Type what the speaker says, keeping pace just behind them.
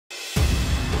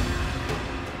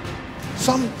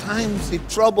Sometimes the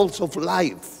troubles of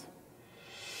life,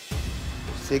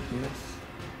 sickness,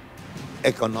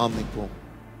 economical,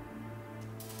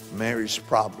 marriage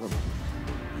problem,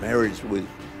 marriage with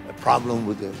a problem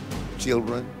with the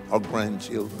children or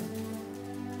grandchildren.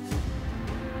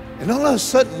 And all of a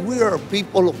sudden we are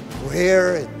people of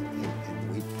prayer,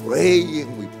 and we pray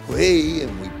and we pray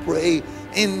and we pray,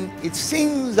 and it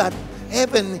seems that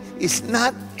heaven is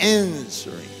not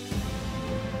answering.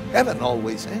 Heaven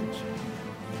always answers.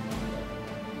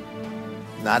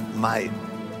 Not might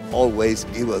always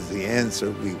give us the answer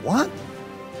we want,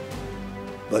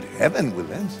 but heaven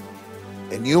will answer.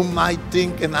 And you might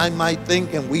think, and I might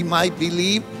think, and we might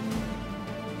believe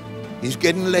he's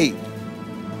getting late.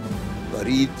 But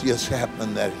it just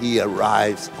happened that he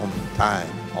arrives on time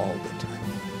all the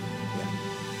time.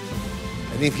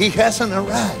 Yeah. And if he hasn't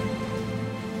arrived,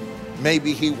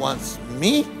 maybe he wants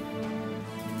me,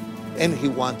 and he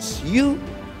wants you,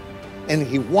 and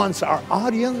he wants our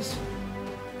audience.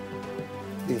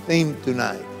 The theme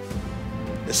tonight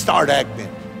is start acting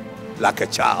like a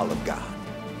child of God.